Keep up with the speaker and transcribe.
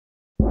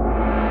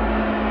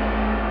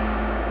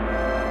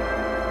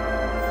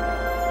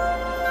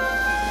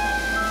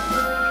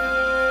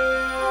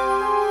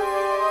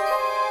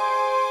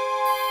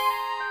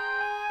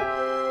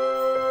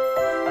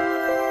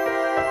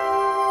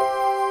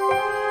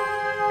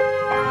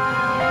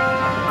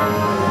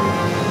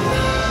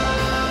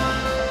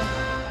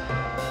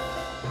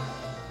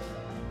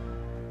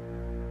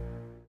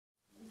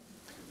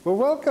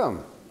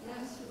welcome.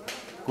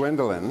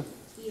 Gwendolyn.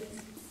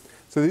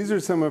 So these are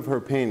some of her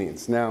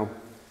paintings. Now,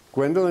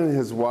 Gwendolyn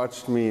has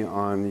watched me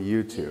on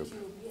YouTube.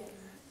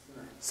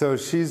 So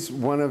she's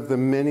one of the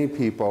many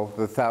people,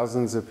 the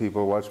thousands of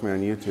people who watch me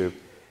on YouTube,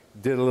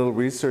 did a little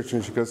research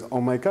and she goes,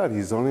 oh my God,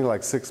 he's only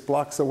like 6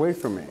 blocks away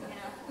from me.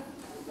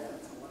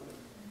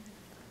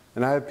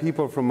 And I have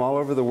people from all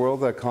over the world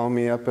that call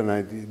me up and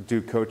I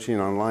do coaching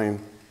online.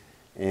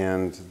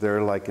 And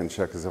they're like in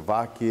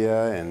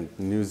Czechoslovakia and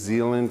New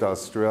Zealand,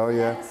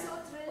 Australia.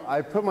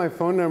 I put my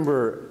phone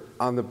number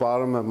on the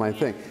bottom of my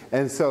thing.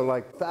 And so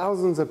like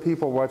thousands of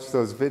people watch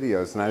those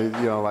videos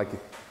and like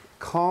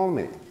call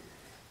me.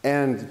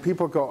 And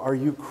people go, are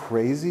you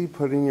crazy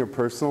putting your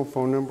personal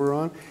phone number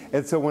on?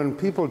 And so when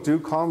people do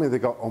call me, they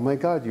go, oh my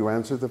God, you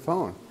answered the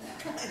phone.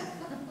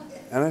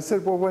 And I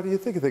said, well, what do you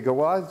think? They go,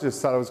 well, I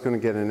just thought I was going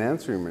to get an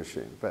answering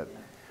machine. But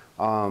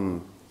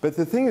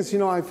the thing is,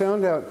 I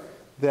found out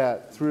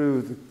that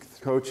through the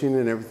coaching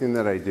and everything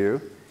that I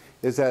do,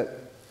 is that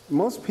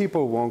most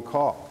people won't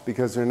call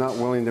because they're not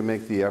willing to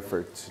make the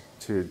effort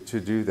to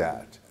do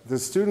that. The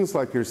students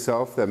like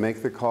yourself that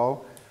make the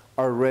call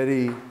are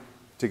ready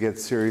to get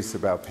serious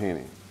about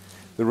painting.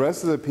 The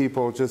rest of the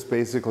people just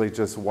basically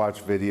just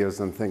watch videos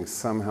and think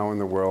somehow in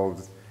the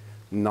world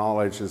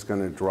knowledge is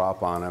going to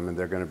drop on them and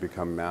they're going to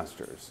become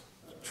masters.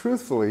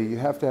 Truthfully, you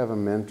have to have a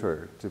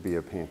mentor to be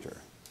a painter.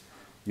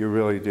 You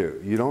really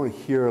do. You don't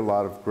hear a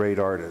lot of great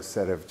artists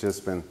that have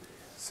just been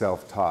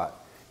self-taught.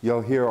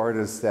 You'll hear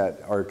artists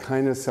that are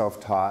kind of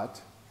self-taught,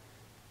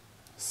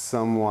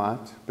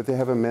 somewhat, but they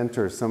have a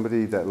mentor,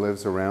 somebody that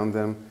lives around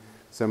them,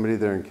 somebody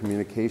they're in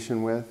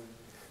communication with.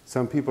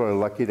 Some people are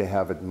lucky to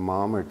have a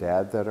mom or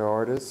dad that are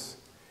artists,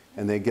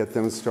 and they get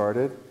them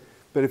started.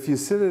 But if you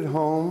sit at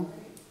home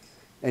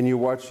and you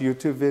watch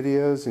YouTube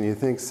videos and you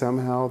think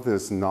somehow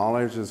this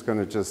knowledge is going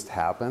to just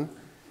happen,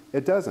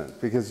 it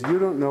doesn't, because you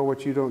don't know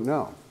what you don't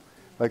know.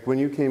 Like when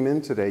you came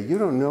in today, you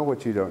don't know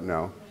what you don't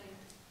know.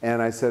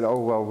 And I said, oh,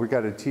 well, we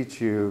got to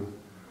teach you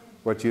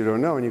what you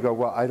don't know. And you go,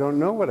 well, I don't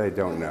know what I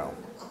don't know.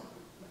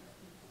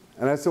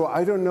 And I said, well,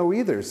 I don't know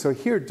either. So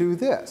here, do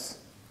this.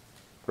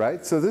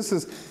 Right? So this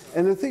is,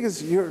 and the thing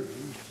is,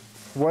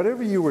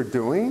 whatever you were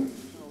doing,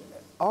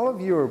 all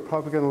of you are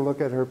probably going to look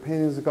at her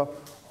paintings and go,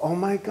 oh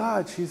my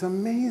God, she's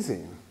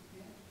amazing.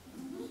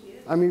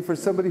 I mean, for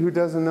somebody who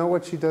doesn't know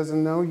what she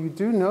doesn't know, you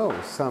do know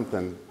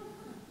something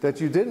that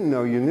you didn't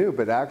know you knew,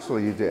 but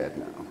actually you did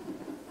know.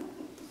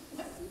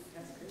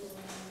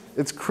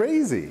 It's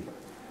crazy.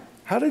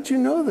 How did you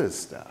know this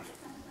stuff?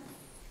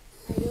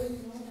 I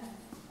didn't know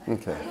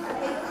that.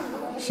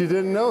 Okay. She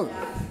didn't know.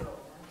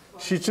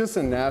 She's just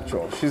a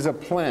natural. She's a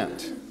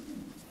plant.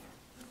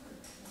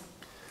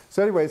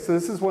 So anyway, so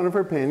this is one of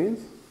her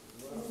paintings.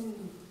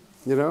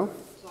 You know?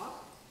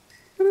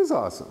 It is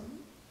awesome.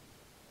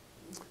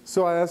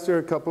 So I asked her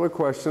a couple of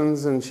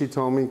questions, and she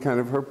told me kind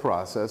of her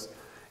process.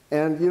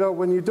 And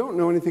when you don't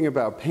know anything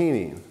about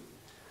painting,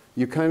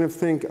 you kind of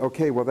think,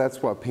 okay, well,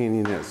 that's what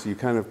painting is. You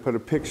kind of put a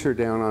picture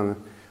down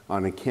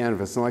on a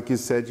canvas, and like you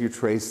said, you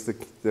trace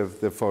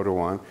the photo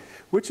on,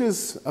 which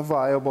is a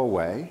viable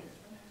way.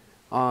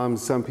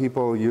 Some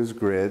people use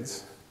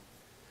grids.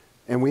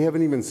 And we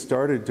haven't even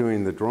started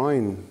doing the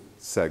drawing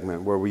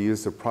segment where we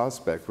use the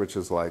prospect, which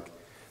is like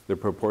the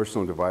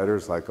proportional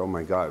dividers, like, oh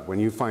my God, when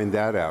you find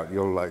that out,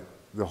 you'll like,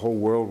 the whole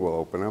world will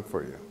open up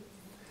for you.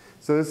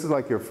 So this is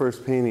like your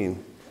first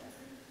painting,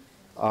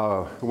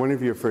 one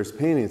of your first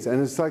paintings,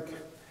 and it's like,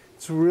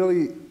 it's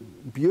really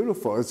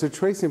beautiful. It's a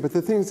tracing, but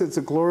the thing is, it's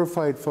a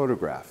glorified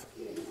photograph.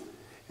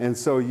 And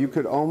so you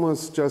could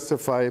almost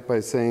justify it by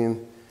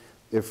saying,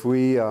 if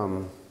we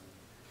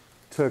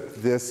took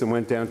this and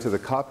went down to the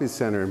copy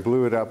center and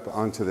blew it up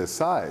onto this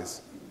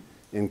size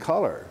in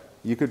color,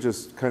 you could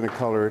just kind of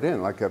color it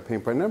in, like a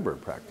paint by number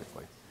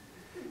practically.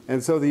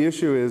 And so the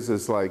issue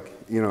is like,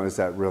 is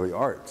that really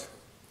art?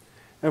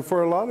 And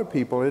for a lot of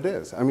people it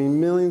is. I mean,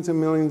 millions and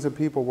millions of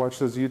people watch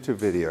those YouTube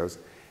videos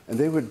and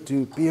they would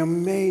be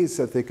amazed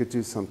that they could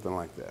do something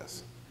like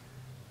this.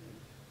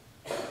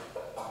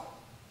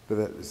 But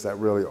is that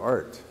really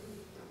art?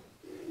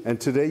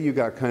 And today you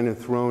got kind of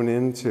thrown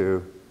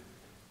into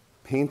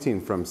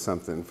painting from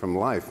something, from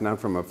life, not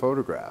from a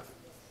photograph.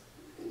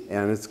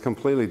 And it's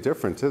completely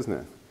different, isn't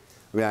it?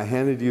 I mean, I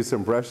handed you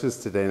some brushes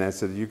today and I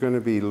said, you're going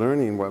to be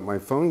learning what my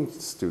phone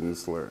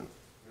students learn.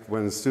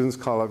 When the students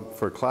call up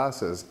for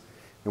classes,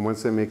 and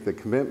once they make the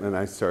commitment,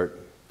 I start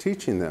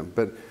teaching them.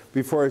 But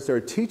before I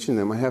start teaching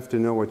them, I have to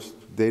know what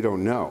they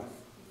don't know.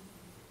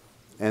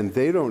 And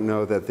they don't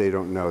know that they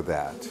don't know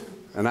that.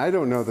 And I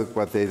don't know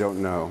what they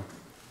don't know.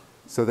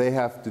 So they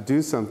have to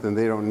do something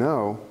they don't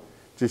know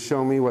to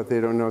show me what they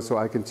don't know so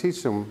I can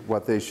teach them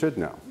what they should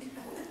know.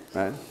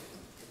 Right?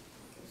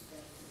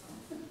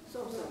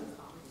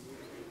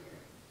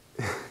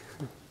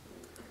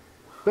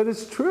 But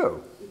it's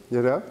true,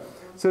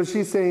 So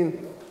she's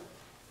saying,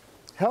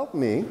 help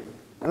me.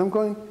 And I'm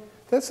going,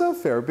 that's not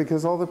fair,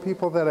 because all the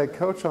people that I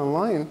coach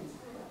online,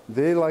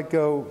 they like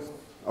go,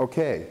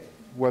 okay,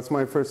 what's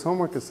my first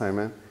homework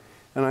assignment?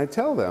 And I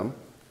tell them,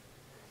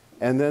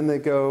 and then they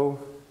go,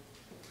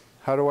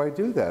 how do I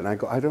do that? And I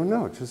go, I don't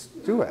know,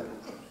 just do it.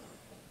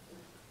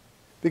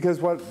 Because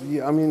we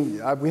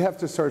have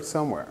to start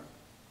somewhere,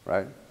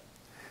 right?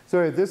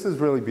 So this is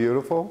really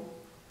beautiful.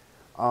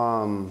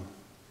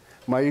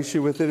 My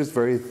issue with it is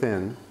very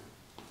thin.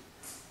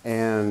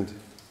 And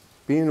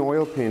being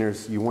oil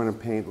painters, you want to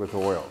paint with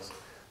oils.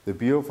 The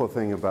beautiful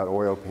thing about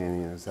oil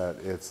painting is that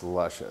it's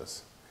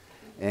luscious.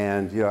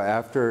 And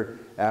after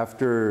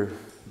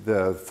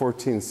the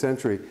 14th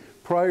century,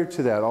 prior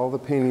to that, all the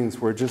paintings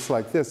were just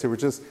like this. They were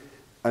just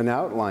an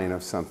outline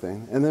of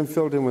something and then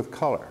filled in with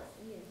color.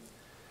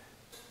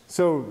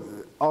 So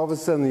all of a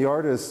sudden the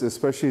artists,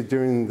 especially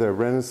during the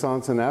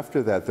Renaissance and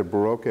after that, the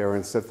Baroque era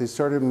and stuff, they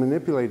started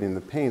manipulating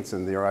the paints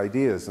and their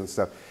ideas and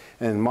stuff.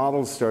 And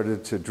models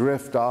started to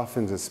drift off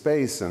into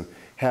space and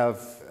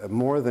have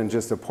more than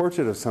just a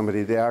portrait of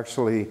somebody. They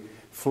actually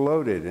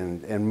floated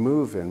and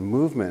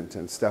movement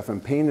and stuff.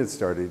 And paint had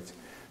started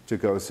to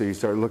go. So you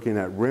start looking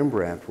at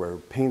Rembrandt, where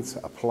paint's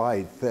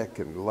applied thick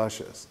and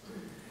luscious.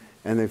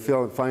 And they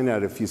find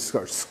out if you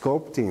start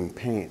sculpting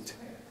paint,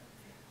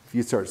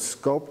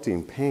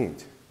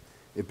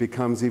 it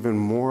becomes even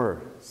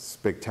more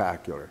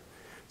spectacular.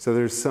 So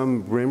there's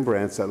some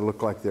Rembrandts that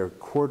look like they're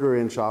 1/4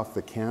 inch off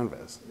the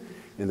canvas,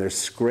 and they're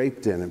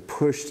scraped in and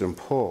pushed and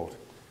pulled.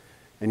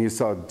 And you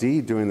saw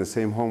Dee doing the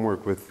same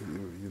homework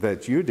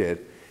that you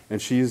did,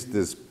 and she used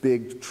this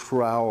big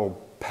trowel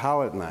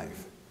palette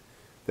knife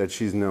that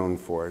she's known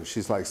for, and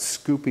she's like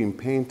scooping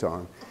paint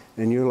on,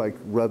 and you're like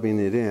rubbing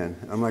it in.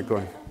 I'm like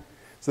going,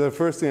 so the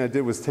first thing I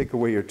did was take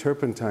away your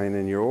turpentine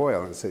and your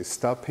oil and say,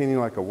 stop painting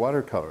like a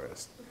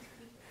watercolorist.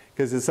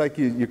 Because it's like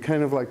you're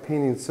kind of like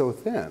painting so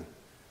thin.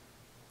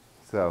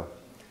 So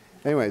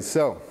anyway,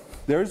 so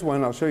there's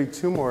one. I'll show you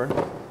two more,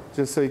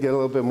 just so you get a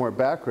little bit more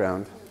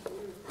background.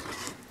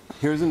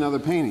 Here's another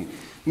painting.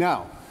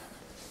 Now,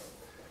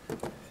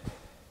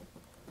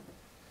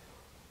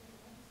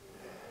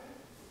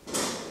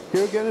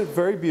 here again, it's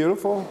very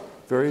beautiful,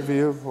 very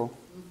beautiful.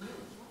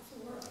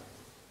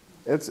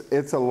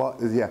 It's a lot,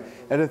 yeah.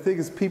 And the thing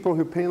is, people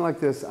who paint like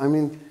this, I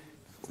mean,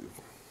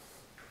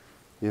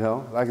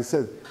 like I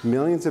said,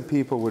 millions of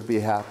people would be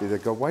happy. They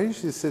go, why is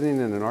she sitting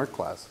in an art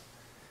class?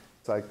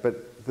 It's like,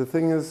 but the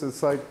thing is,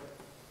 it's like,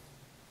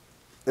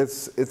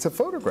 it's a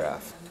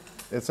photograph.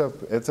 It's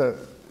a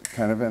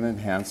kind of an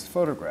enhanced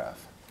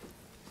photograph.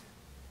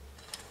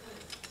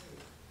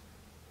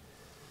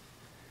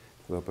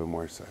 A little bit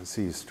more, so I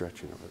see you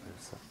stretching over there.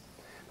 So.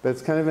 But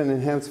it's kind of an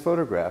enhanced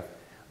photograph.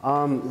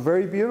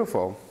 Very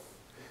beautiful.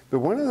 But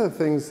one of the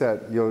things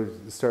that you'll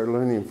start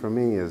learning from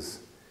me is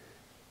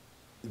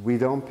we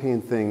don't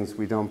paint things,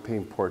 we don't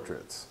paint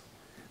portraits.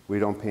 We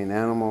don't paint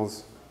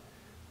animals,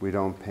 we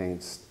don't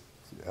paint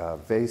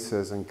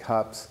vases and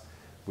cups,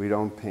 we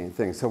don't paint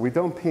things. So we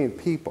don't paint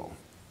people.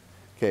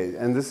 Okay,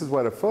 and this is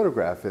what a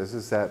photograph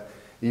is that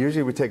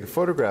usually we take a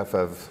photograph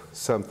of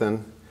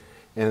something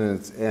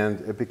and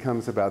it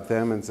becomes about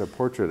them and it's a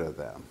portrait of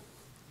them.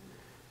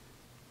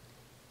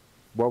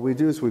 What we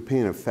do is we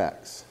paint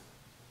effects.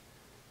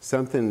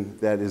 Something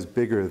that is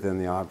bigger than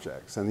the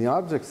objects. And the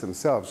objects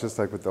themselves, just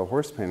like with the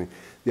horse painting,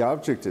 the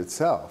object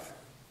itself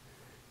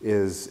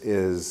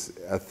is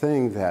a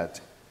thing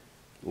that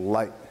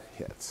light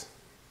hits.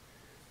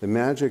 The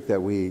magic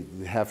that we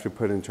have to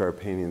put into our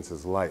paintings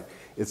is light.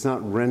 It's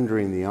not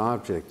rendering the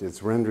object,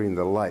 it's rendering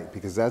the light,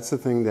 because that's the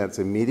thing that's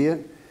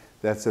immediate,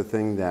 that's the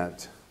thing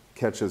that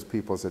catches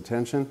people's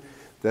attention,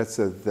 that's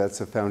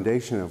a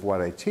foundation of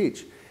what I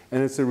teach.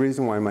 And it's the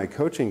reason why my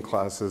coaching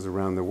classes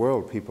around the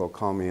world, people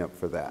call me up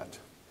for that.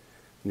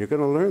 And you're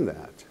going to learn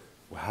that.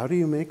 Well, how do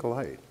you make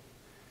light?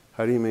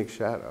 How do you make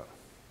shadow?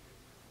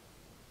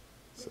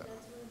 So,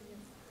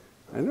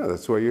 I know,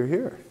 that's why you're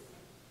here.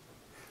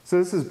 So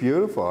this is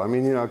beautiful. I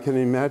mean, can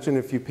you imagine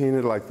if you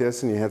painted like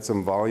this and you had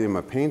some volume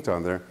of paint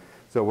on there,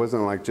 so it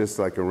wasn't like just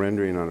like a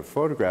rendering on a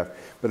photograph,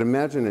 but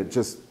imagine it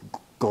just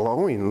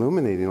glowing,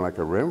 illuminating like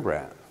a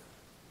Rembrandt.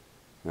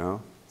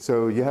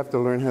 So you have to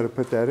learn how to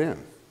put that in.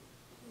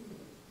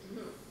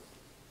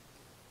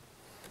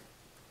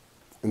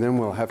 And then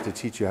we'll have to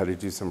teach you how to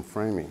do some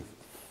framing.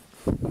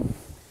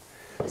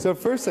 So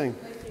first thing,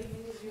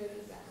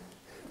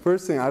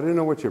 I don't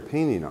know what you're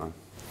painting on.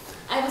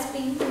 I was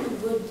painting a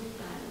wood panel.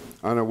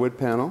 On a wood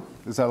panel?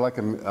 Is that like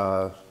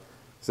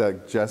is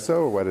that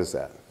gesso or what is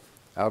that?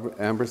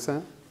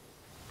 Ambersand?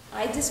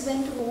 I just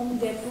went to Home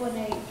Depot and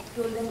I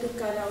told them to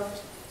cut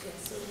out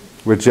gesso.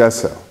 With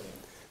gesso.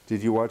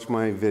 Did you watch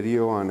my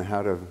video on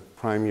how to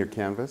prime your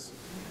canvas?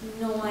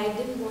 No, I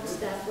didn't watch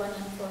that one,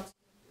 unfortunately.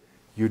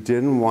 You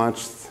didn't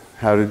watch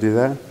how to do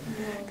that? No.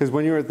 Because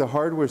when you're at the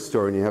hardware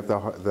store and you have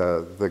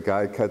the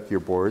guy cut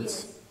your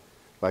boards, yes,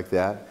 like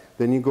that,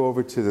 then you go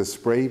over to the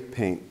spray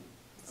paint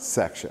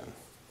section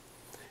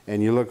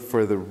and you look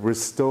for the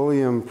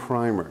Rust-Oleum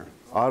primer,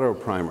 auto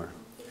primer.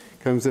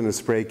 Comes in a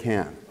spray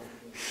can.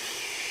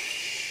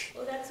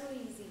 Oh, that's so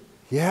easy.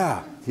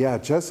 Yeah,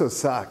 gesso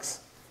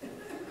sucks.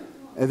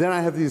 And then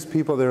I have these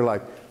people, they're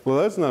like, well,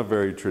 that's not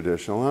very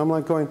traditional. And I'm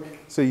like going,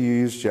 so you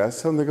use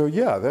gesso? And they go,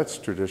 yeah, that's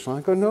traditional.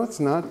 I go, no, it's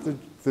not.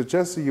 The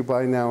gesso you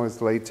buy now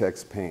is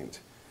latex paint.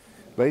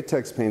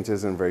 Latex paint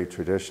isn't very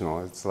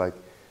traditional. It's like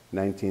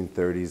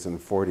 1930s and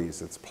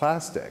 40s. It's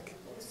plastic.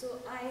 So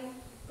I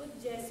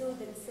put gesso,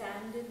 then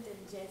sand it, then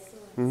gesso,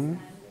 and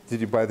sand it.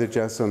 Did you buy the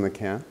gesso in the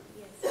can?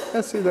 Yes.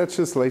 Yeah, see, that's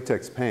just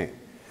latex paint.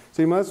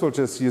 So you might as well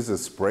just use a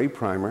spray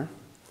primer.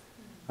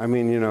 I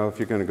mean, you know, if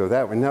you're going to go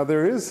that way. Now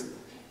there is,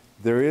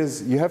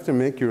 you have to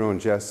make your own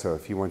gesso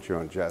if you want your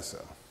own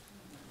gesso.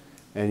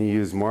 And you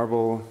use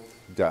marble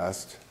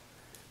dust,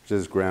 which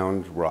is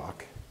ground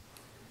rock,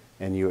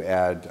 and you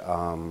add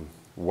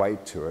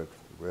white to it,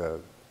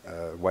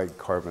 white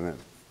carbonate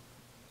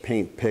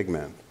paint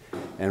pigment,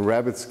 and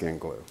rabbit skin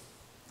glue.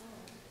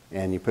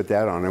 And you put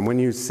that on. And when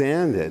you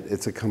sand it,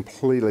 it's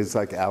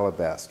like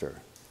alabaster.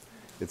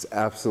 It's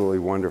absolutely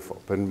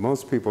wonderful. But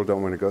most people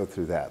don't want to go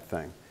through that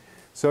thing.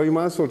 So you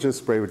might as well just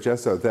spray with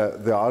gesso.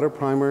 The auto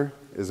primer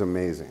is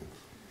amazing.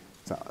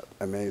 It's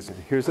amazing.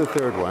 Here's a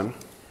third one.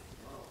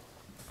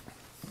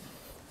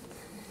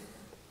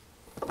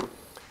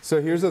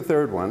 So here's a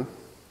third one.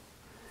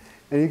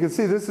 And you can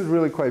see this is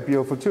really quite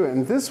beautiful too.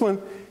 And this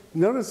one,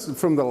 notice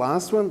from the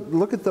last one,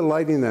 look at the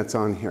lighting that's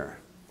on here.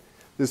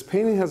 This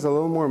painting has a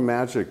little more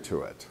magic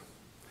to it.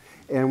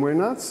 And we're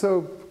not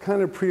so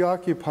kind of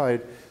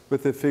preoccupied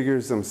with the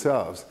figures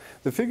themselves.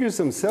 The figures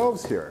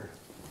themselves here,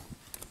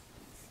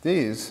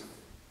 these,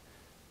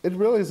 it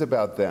really is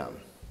about them.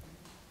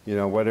 You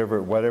know,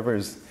 whatever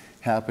is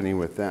happening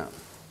with them.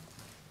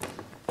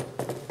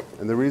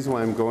 And the reason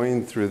why I'm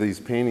going through these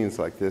paintings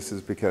like this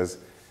is because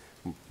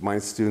my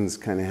students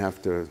kind of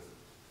have to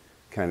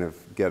kind of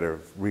get a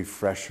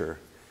refresher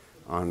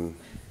on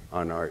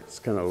art. It's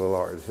kind of a little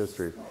art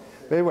history.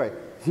 But anyway,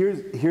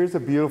 here's a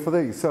beautiful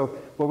thing. So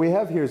what we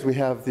have here is we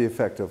have the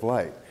effect of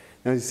light.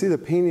 Now you see the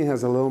painting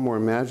has a little more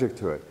magic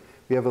to it.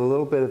 We have a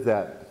little bit of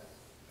that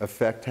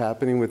effect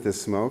happening with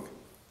this smoke.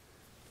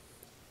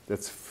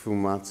 That's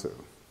fumatsu.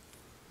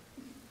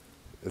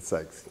 It's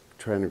like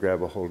trying to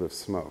grab a hold of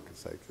smoke.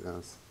 It's like, you know,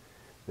 it's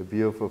the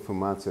beautiful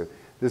fumatsu.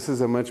 This is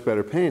a much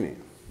better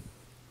painting.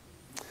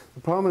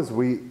 The problem is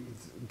we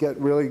get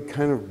really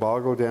kind of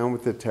boggled down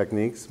with the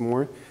techniques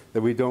more,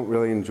 that we don't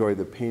really enjoy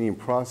the painting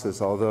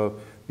process, although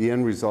the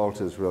end result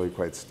is really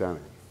quite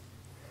stunning.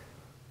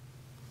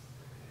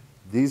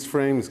 These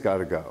frames got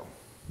to go.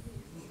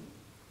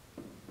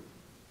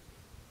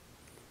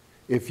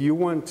 If you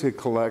want to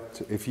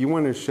collect, if you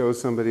want to show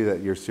somebody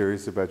that you're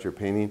serious about your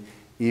painting,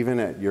 even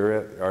at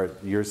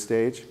your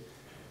stage,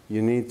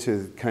 you need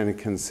to kind of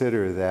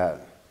consider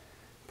that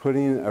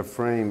putting a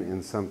frame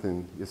in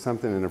something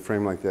in a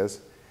frame like this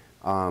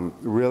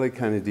really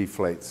kind of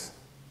deflates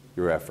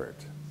your effort.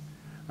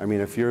 I mean,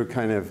 if you're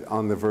kind of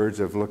on the verge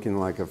of looking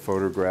like a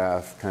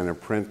photograph, kind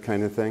of print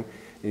kind of thing,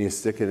 and you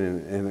stick it in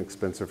an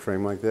inexpensive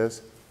frame like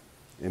this,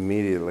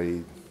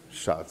 immediately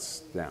shuts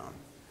down.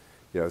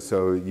 You know,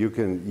 so you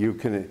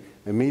can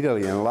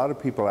immediately, and a lot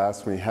of people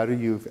ask me, how do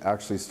you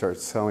actually start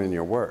selling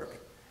your work?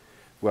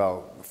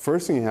 Well,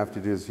 first thing you have to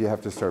do is you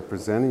have to start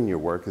presenting your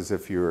work as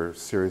if you're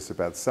serious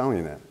about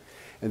selling it.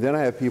 And then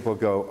I have people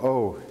go,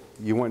 oh,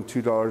 you want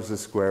 $2 a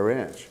square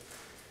inch?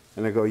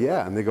 And I go,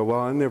 yeah. And they go, well,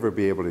 I'll never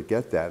be able to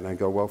get that. And I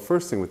go, well,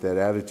 first thing with that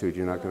attitude,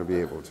 you're not going to be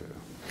able to.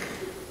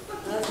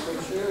 That's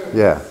for sure.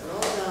 Yeah.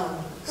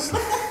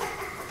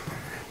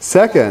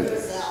 Second,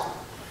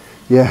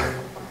 yeah.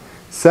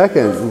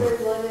 Second,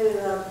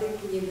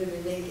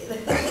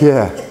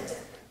 yeah.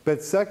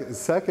 But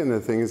second, the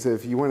thing is,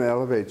 if you want to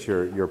elevate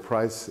your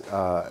price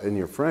in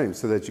your frame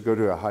so that you go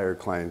to a higher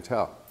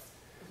clientele,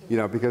 you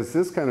know, because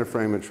this kind of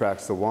frame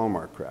attracts the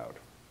Walmart crowd.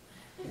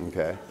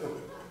 Okay.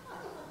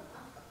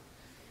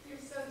 You're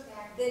so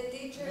tacky. The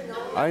teacher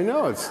knows. I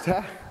know it's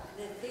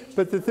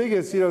but the thing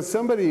is, you know,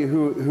 somebody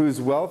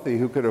who's wealthy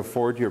who could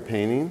afford your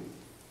painting,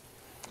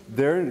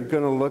 they're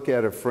going to look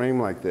at a frame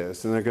like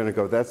this and they're going to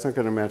go, that's not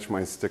going to match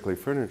my stickly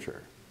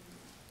furniture.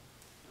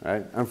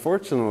 Right?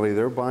 Unfortunately,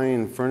 they're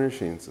buying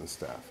furnishings and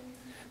stuff.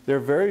 There are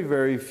very,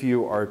 very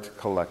few art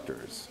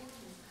collectors.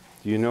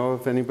 Do you know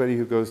of anybody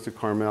who goes to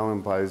Carmel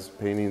and buys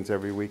paintings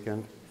every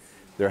weekend?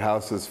 Their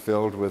house is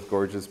filled with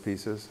gorgeous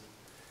pieces.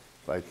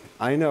 Like,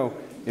 I know,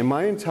 in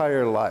my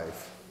entire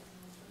life,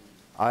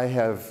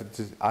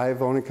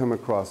 I've only come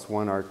across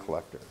one art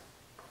collector.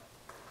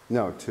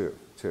 No, two.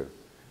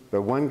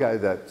 But one guy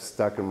that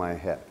stuck in my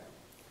head.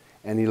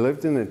 And he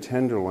lived in a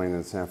Tenderloin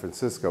in San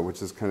Francisco,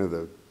 which is kind of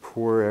the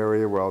poor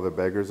area where all the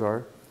beggars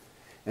are.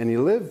 And he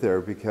lived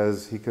there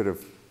because he could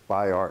have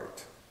buy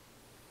art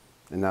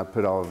and not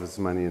put all of his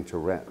money into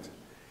rent.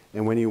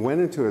 And when he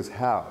went into his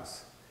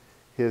house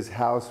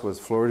was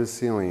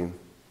floor-to-ceiling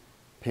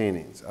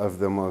paintings of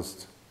the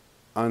most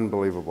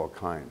unbelievable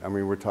kind. I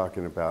mean, we're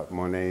talking about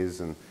Monets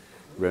and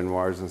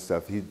Renoirs and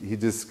stuff. He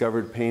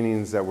discovered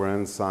paintings that were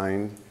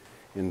unsigned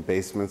in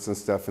basements and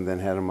stuff and then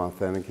had them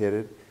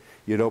authenticated.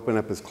 You'd open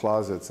up his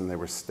closets and they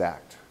were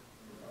stacked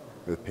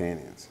with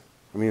paintings.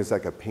 I mean, he was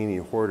like a painting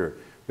hoarder,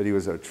 but he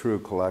was a true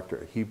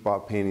collector. He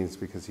bought paintings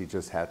because he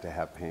just had to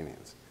have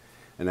paintings.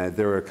 And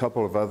there are a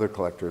couple of other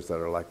collectors that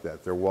are like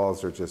that. Their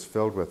walls are just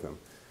filled with them.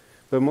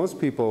 But most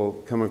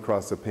people come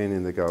across a painting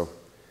and they go,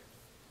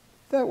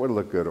 that would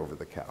look good over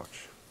the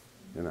couch,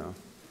 you know.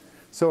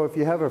 So if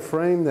you have a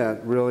frame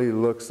that really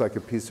looks like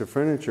a piece of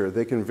furniture,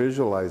 they can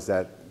visualize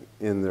that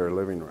in their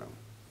living room.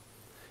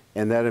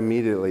 And that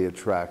immediately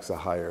attracts a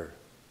higher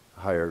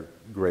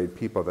grade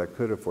people that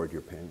could afford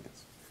your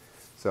paintings.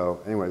 So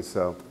anyway,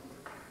 so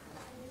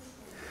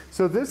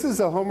this is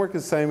a homework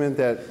assignment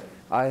that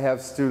I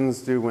have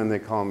students do when they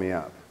call me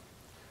up.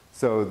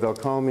 So they'll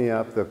call me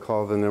up, they'll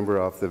call the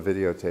number off the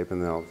videotape,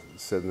 and they'll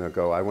sit and they'll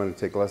go, I want to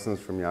take lessons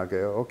from you. I'll go,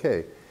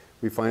 okay.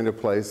 We find a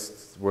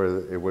place where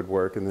it would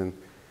work, and then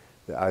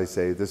I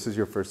say, this is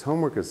your first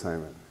homework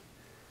assignment.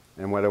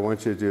 And what I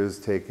want you to do is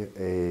take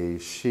a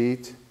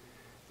sheet,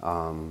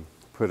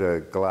 put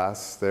a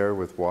glass there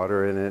with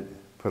water in it,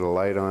 put a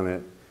light on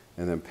it,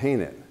 and then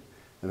paint it.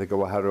 And they go,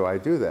 well, how do I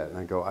do that? And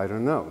I go, I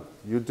don't know.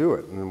 You do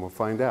it, and then we'll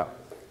find out.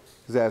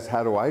 Because they ask,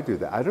 how do I do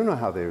that? I don't know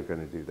how they were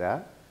going to do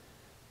that.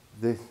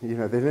 They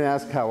didn't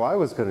ask how I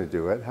was going to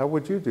do it. How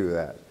would you do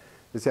that?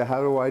 They say,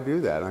 how do I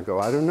do that? And I go,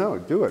 I don't know.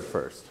 Do it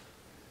first.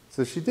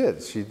 So she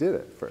did. She did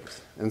it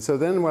first. And so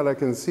then what I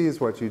can see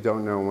is what you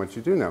don't know and what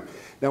you do know.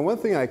 Now, one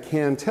thing I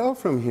can tell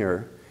from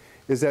here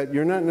is that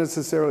you're not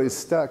necessarily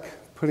stuck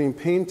putting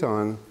paint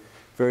on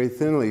very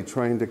thinly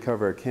trying to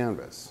cover a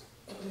canvas.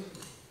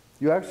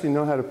 You actually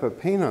know how to put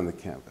paint on the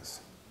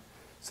canvas.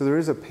 So there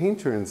is a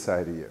painter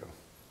inside of you.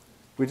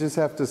 We just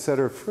have to set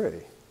her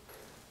free.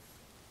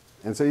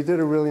 And so you did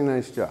a really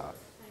nice job.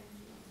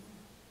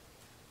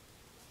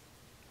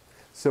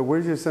 So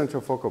where's your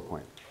central focal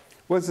point?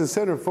 Well, it's the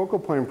center focal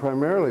point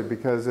primarily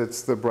because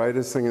it's the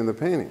brightest thing in the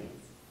painting.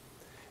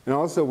 And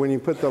also, when you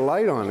put the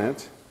light on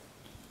it,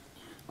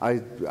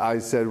 I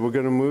said, we're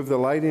going to move the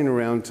lighting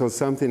around until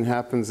something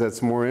happens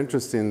that's more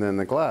interesting than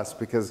the glass,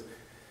 because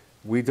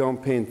we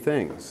don't paint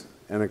things,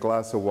 and a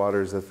glass of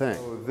water is a thing.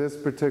 So this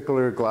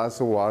particular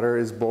glass of water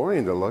is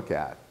boring to look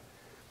at.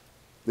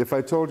 If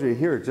I told you,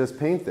 here, just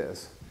paint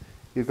this,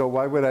 you'd go,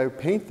 why would I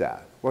paint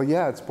that? Well,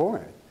 yeah, it's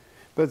boring.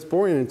 But it's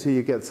boring until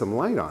you get some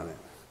light on it.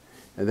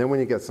 And then when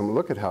you get some,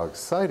 look at how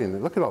exciting,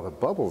 look at all the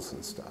bubbles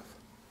and stuff.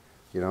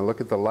 You know,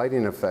 look at the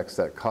lighting effects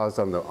that caused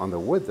on the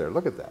wood there.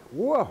 Look at that.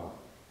 Whoa.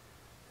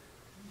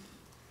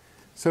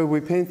 So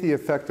we paint the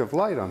effect of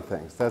light on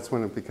things. That's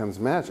when it becomes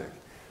magic.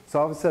 So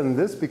all of a sudden,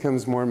 this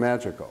becomes more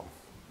magical.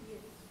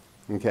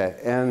 Okay,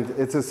 and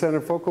it's a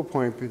center focal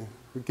point.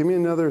 Give me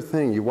another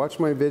thing. You watch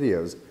my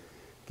videos.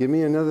 Give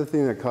me another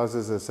thing that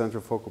causes a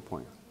central focal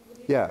point.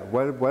 Yeah,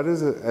 what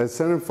is a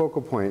center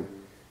focal point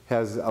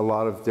has a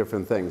lot of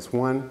different things.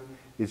 One,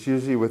 it's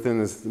usually within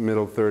the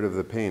middle third of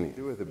the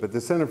painting. But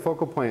the center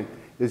focal point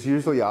is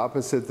usually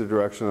opposite the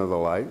direction of the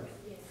light.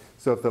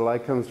 So if the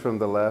light comes from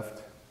the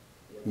left,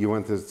 you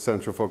want the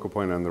central focal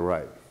point on the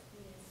right.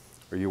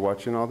 Are you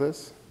watching all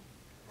this?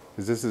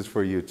 Because this is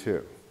for you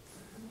too.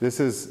 This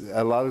is,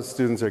 a lot of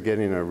students are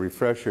getting a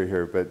refresher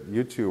here, but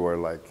you two are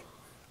like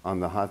on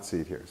the hot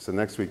seat here. So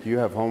next week you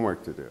have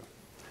homework to do.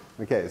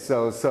 Okay,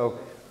 so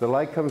the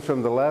light comes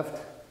from the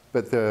left,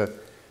 but the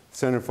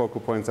center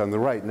focal point's on the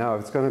right. Now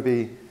it's going to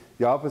be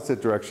the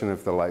opposite direction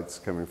if the light's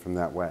coming from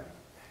that way.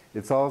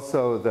 It's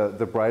also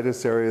the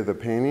brightest area of the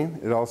painting.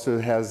 It also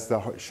has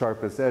the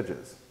sharpest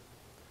edges.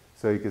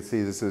 So you can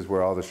see this is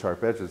where all the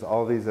sharp edges,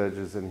 all these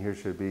edges in here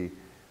should be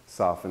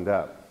softened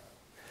up.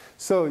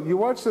 So you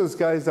watch those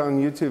guys on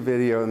YouTube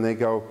video and they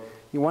go,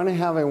 you want to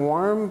have a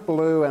warm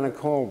blue and a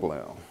cold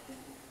blue.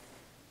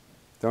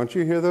 Don't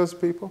you hear those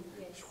people?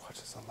 Yes. She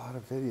watches a lot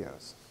of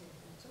videos.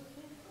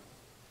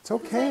 It's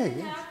okay. I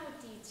have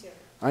a teacher.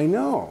 I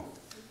know.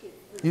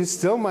 You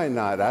still might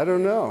not. I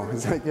don't know.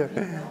 It's like,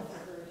 yeah.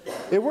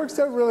 It works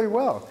out really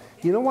well.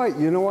 You know why?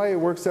 You know why it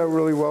works out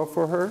really well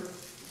for her?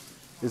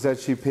 Is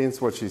that she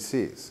paints what she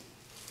sees,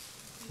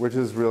 which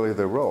is really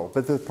the role.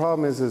 But the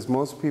problem is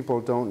most people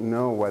don't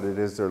know what it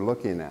is they're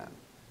looking at.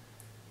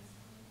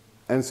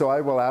 And so I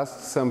will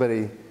ask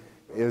somebody,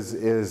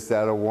 is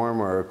that a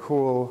warm or a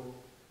cool?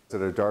 Is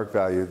it a dark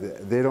value?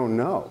 They don't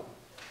know.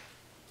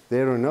 They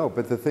don't know.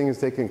 But the thing is,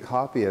 they can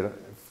copy it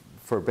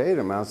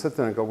verbatim. I'll sit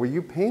there and go, well,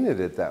 you painted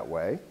it that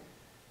way.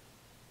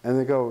 And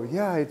they go,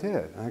 yeah, I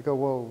did. And I go,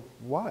 well,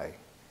 why?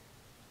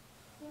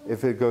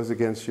 If it goes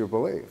against your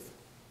belief.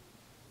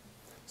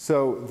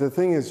 So the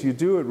thing is, you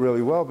do it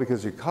really well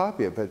because you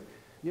copy it. But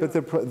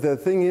the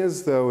thing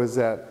is, though, is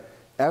that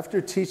after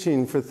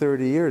teaching for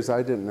 30 years,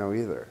 I didn't know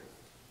either.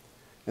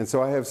 And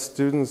so I have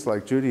students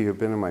like Judy who've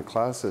been in my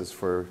classes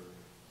for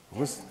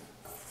almost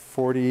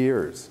 40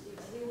 years.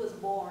 She was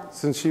born.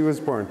 Since she was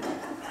born.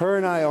 Her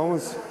and I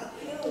almost...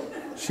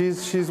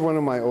 She's one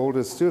of my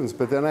oldest students.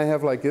 But then I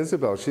have like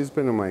Isabel. She's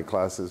been in my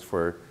classes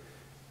for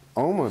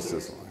almost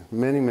as long.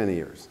 Many, many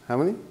years. How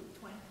many?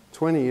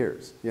 20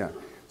 years, yeah.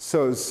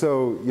 So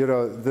you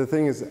know, the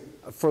thing is,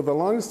 for the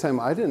longest time,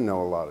 I didn't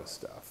know a lot of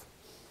stuff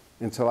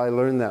until I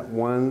learned that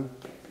one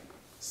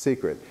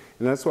secret.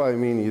 And that's why I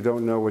mean you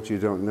don't know what you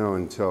don't know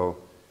until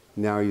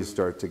now you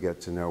start to get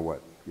to know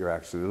what you're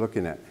actually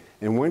looking at.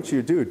 And once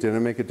you do, didn't it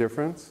make a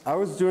difference? I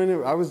was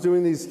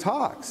doing these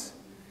talks,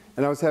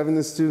 and I was having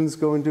the students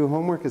go and do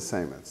homework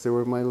assignments. They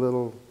were my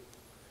little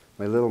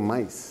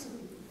mice,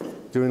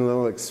 doing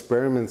little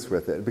experiments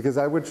with it, because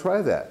I would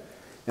try that.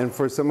 And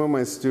for some of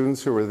my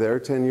students who were there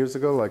 10 years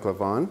ago, like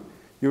Levon,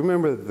 you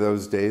remember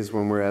those days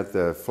when we were at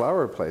the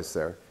flower place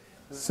there.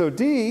 So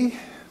Dee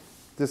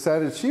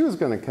decided she was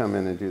going to come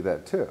in and do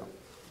that too.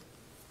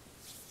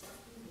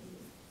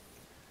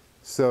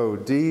 So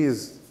Dee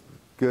is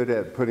good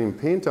at putting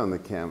paint on the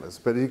canvas,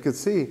 but you could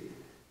see,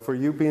 for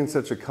you being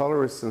such a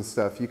colorist and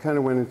stuff, you kind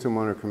of went into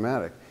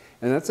monochromatic.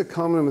 And that's a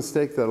common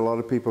mistake that a lot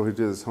of people who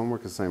do this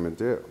homework assignment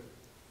do,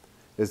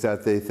 is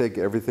that they think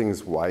everything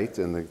is white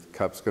and the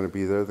cup's going to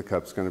be there, the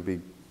cup's going to be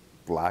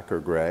black or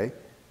gray.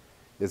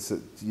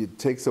 It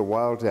takes a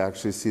while to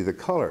actually see the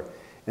color.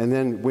 And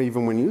then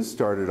even when you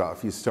started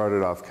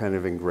off kind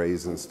of in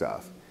grays and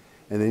stuff.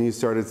 And then you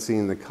started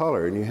seeing the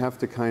color, and you have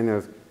to kind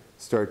of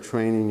start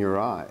training your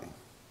eye.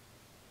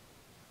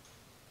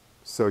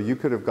 So you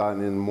could have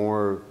gotten in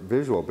more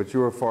visual, but you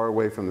were far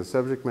away from the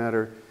subject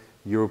matter.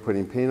 You were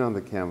putting paint on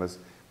the canvas,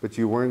 but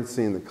you weren't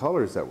seeing the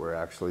colors that were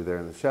actually there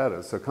in the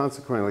shadows. So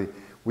consequently,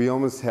 we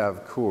almost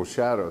have cool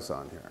shadows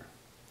on here,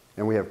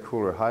 and we have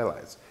cooler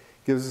highlights.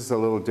 Gives us a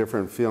little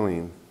different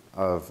feeling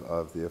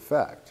of the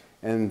effect.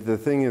 And the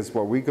thing is,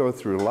 what we go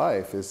through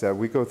life is that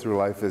we go through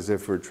life as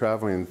if we're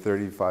traveling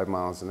 35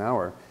 miles an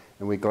hour,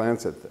 and we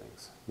glance at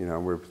things. You know,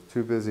 we're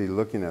too busy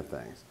looking at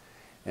things.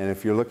 And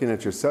if you're looking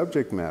at your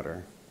subject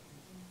matter,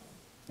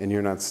 and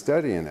you're not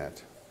studying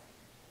it,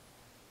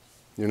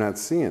 you're not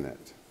seeing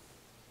it.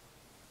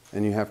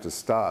 And you have to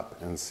stop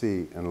and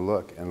see and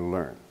look and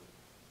learn.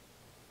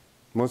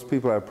 Most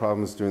people have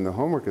problems doing the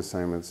homework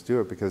assignments do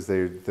it because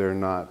they're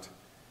not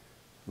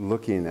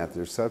looking at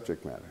their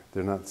subject matter.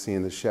 They're not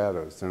seeing the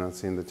shadows, they're not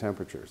seeing the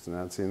temperatures, they're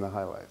not seeing the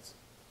highlights.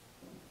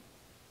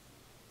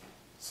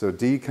 So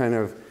Dee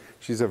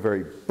she's a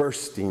very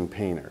bursting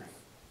painter.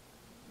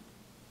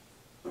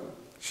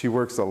 She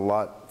works a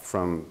lot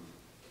from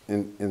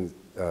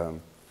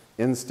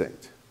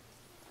instinct.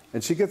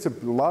 And she gets a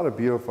lot of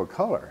beautiful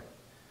color.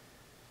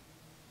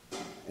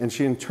 And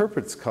she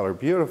interprets color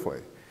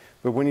beautifully.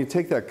 But when you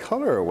take that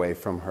color away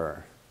from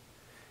her,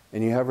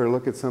 and you have her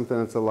look at something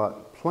that's a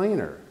lot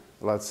plainer,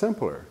 a lot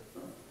simpler,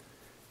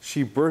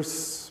 she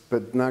bursts,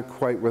 but not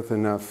quite with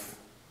enough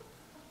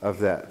of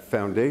that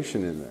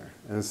foundation in there.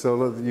 And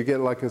so you get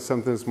like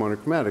something that's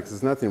monochromatic.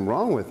 There's nothing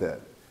wrong with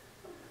it,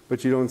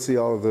 but you don't see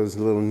all of those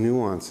little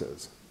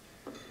nuances.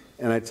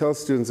 And I tell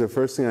students, the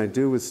first thing I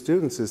do with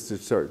students is to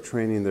start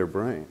training their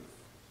brain.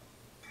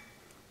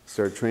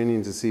 Start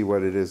training to see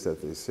what it is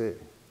that they see.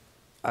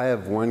 I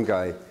have one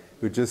guy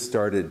who just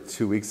started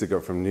 2 weeks ago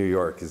from New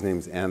York. His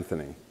name's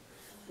Anthony.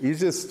 He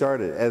just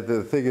started. And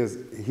the thing is,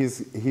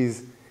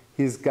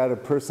 he's got a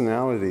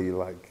personality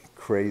like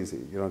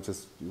crazy, you know,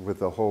 just with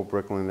the whole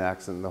Brooklyn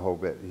accent and the whole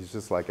bit. He's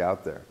just like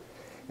out there.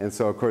 And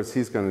so, of course,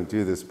 he's going to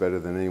do this better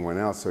than anyone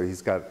else. So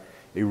he's got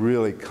a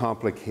really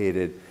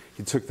complicated,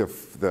 he took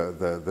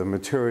the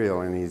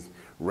material and he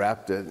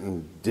wrapped it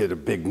and did a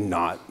big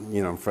knot,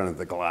 you know, in front of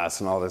the glass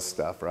and all this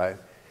stuff, right?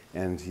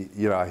 And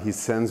he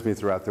sends me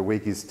throughout the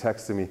week, he's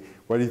texting me,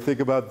 what do you think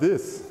about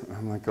this?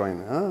 I'm like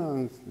going,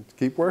 oh,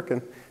 keep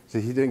working. So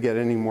he didn't get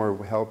any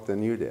more help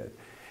than you did.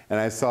 And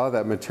I saw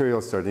that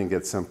material starting to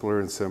get simpler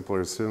and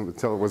simpler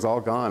until it was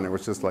all gone. It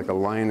was just like a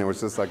line, it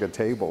was just like a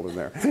table in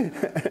there.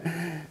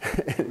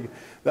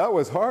 That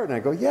was hard. And I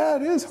go, yeah,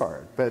 it is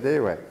hard. But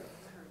anyway.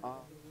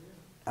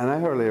 And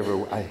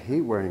I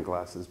hate wearing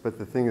glasses, but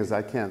the thing is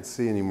I can't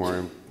see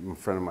anymore in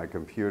front of my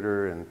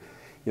computer. And,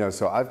 you know,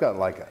 so I've got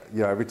like,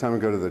 you know, every time I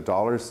go to the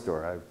dollar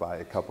store, I buy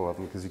a couple of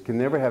them because you can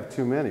never have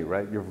too many,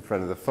 right? You're in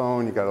front of the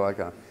phone, you got to like,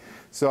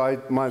 so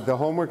the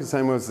homework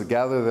assignment was to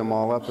gather them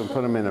all up and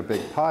put them in a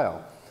big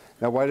pile.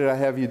 Now, why did I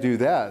have you do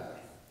that?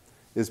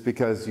 Is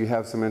because you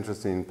have some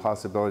interesting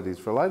possibilities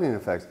for lighting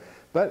effects,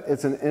 but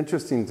it's an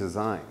interesting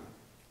design.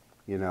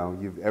 You know,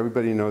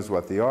 everybody knows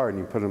what they are, and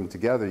you put them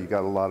together, you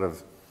got a lot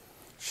of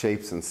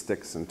shapes and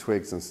sticks and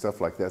twigs and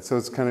stuff like that. So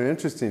it's kind of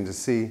interesting to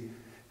see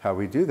how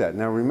we do that.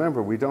 Now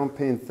remember, we don't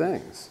paint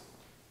things.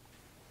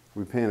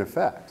 We paint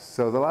effects.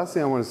 So the last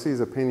thing I want to see is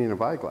a painting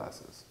of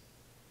eyeglasses.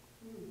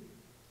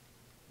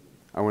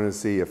 I want to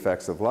see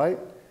effects of light.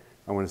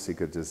 I want to see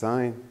good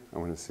design. I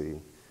want to see,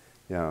 you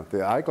know,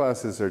 the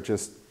eyeglasses are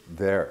just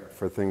there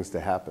for things to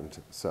happen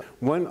to. So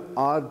one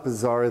odd,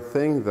 bizarre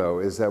thing, though,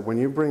 is that when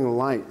you bring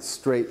light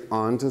straight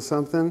onto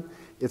something,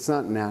 it's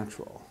not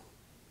natural.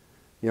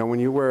 You know,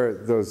 when you wear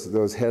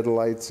those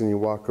headlights and you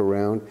walk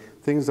around,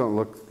 things don't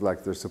look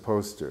like they're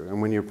supposed to.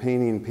 And when you're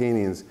painting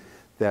paintings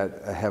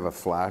that have a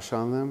flash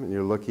on them, and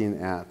you're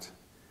looking at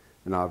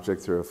an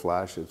object through a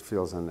flash, it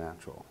feels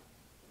unnatural.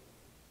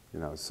 You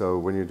know, so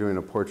when you're doing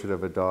a portrait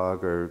of a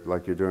dog, or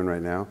like you're doing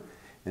right now,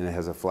 and it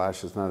has a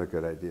flash, it's not a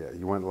good idea.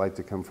 You want light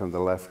to come from the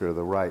left or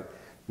the right,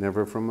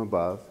 never from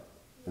above,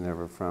 and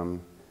never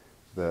from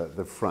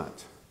the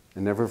front,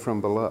 and never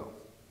from below.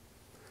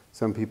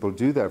 Some people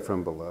do that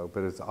from below,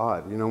 but it's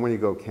odd. You know when you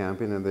go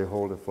camping and they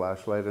hold a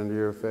flashlight under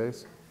your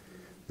face?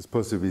 It's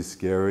supposed to be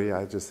scary.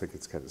 I just think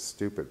it's kind of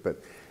stupid.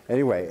 But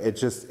anyway,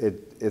 it's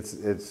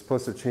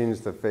supposed to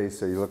change the face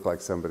so you look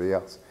like somebody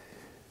else.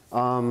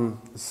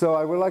 So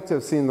I would like to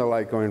have seen the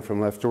light going from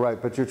left to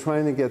right, but you're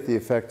trying to get the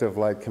effect of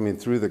light coming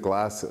through the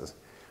glasses.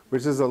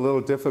 which is a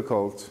little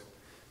difficult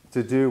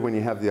to do when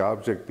you have the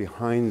object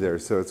behind there.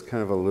 So it's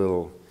kind of a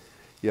little,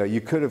 yeah, you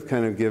could have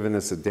kind of given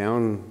us a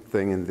down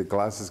thing and the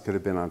glasses could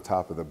have been on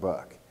top of the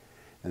book.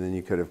 And then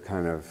you could have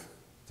kind of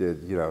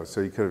did, you know,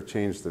 so you could have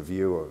changed the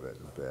view of it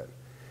a bit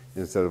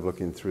instead of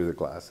looking through the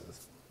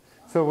glasses.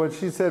 So what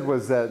she said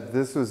was that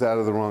this was out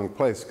of the wrong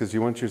place because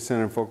you want your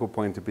center focal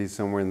point to be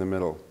somewhere in the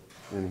middle,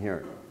 in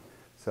here.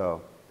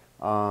 So,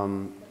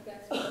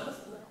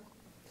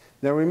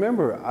 now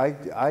remember,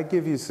 I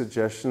give you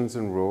suggestions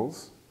and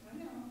rules.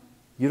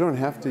 You don't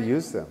have to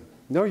use them.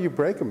 No, you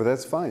break them, but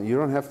that's fine. You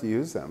don't have to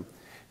use them.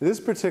 In this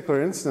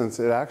particular instance,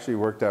 it actually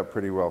worked out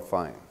pretty well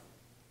fine.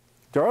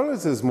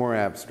 Darla's is more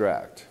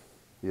abstract.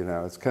 You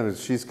know, it's kind of,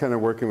 she's kind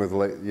of working with,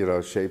 you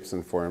know, shapes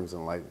and forms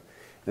and light.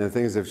 And the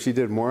thing is, if she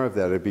did more of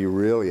that, it'd be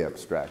really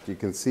abstract. You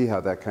can see how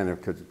that kind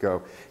of could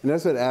go. And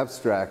that's what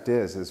abstract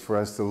is for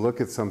us to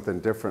look at something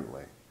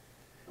differently.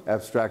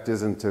 Abstract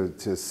isn't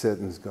to sit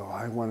and go,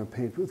 I want to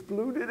paint with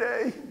blue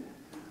today.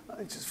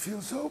 I just feel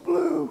so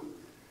blue.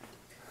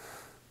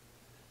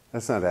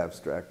 That's not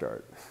abstract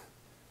art.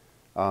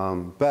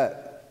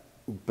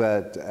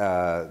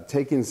 But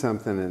taking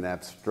something and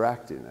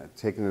abstracting it,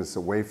 taking us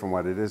away from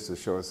what it is to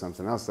show us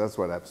something else, that's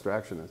what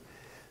abstraction is.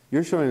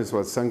 You're showing us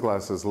what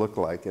sunglasses look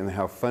like and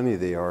how funny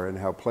they are and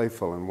how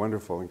playful and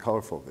wonderful and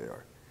colorful they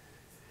are.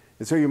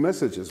 And so your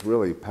message is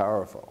really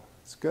powerful.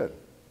 It's good.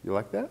 You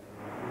like that?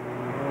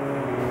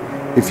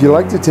 If you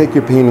like to take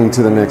your painting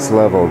to the next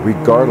level,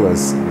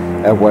 regardless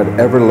at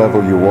whatever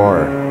level you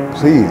are,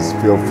 please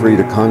feel free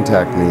to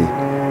contact me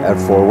at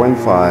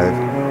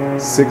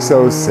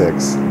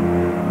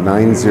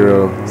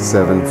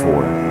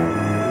 415-606-9074.